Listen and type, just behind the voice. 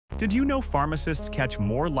Did you know pharmacists catch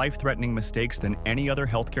more life-threatening mistakes than any other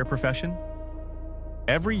healthcare profession?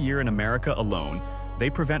 Every year in America alone,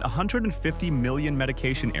 they prevent 150 million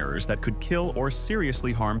medication errors that could kill or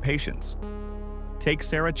seriously harm patients. Take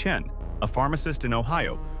Sarah Chen, a pharmacist in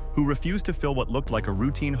Ohio, who refused to fill what looked like a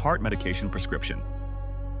routine heart medication prescription.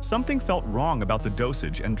 Something felt wrong about the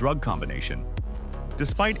dosage and drug combination.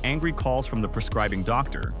 Despite angry calls from the prescribing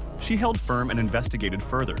doctor, she held firm and investigated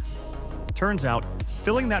further. Turns out,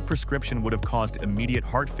 filling that prescription would have caused immediate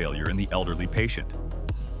heart failure in the elderly patient.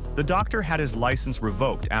 The doctor had his license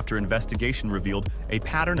revoked after investigation revealed a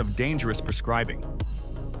pattern of dangerous prescribing.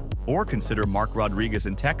 Or consider Mark Rodriguez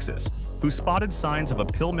in Texas, who spotted signs of a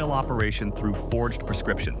pill mill operation through forged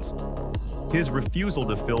prescriptions. His refusal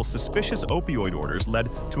to fill suspicious opioid orders led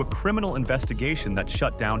to a criminal investigation that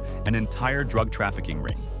shut down an entire drug trafficking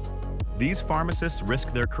ring. These pharmacists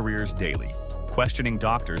risk their careers daily, questioning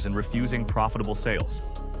doctors and refusing profitable sales.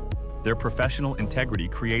 Their professional integrity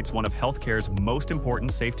creates one of healthcare's most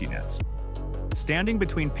important safety nets, standing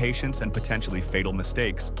between patients and potentially fatal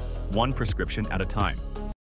mistakes, one prescription at a time.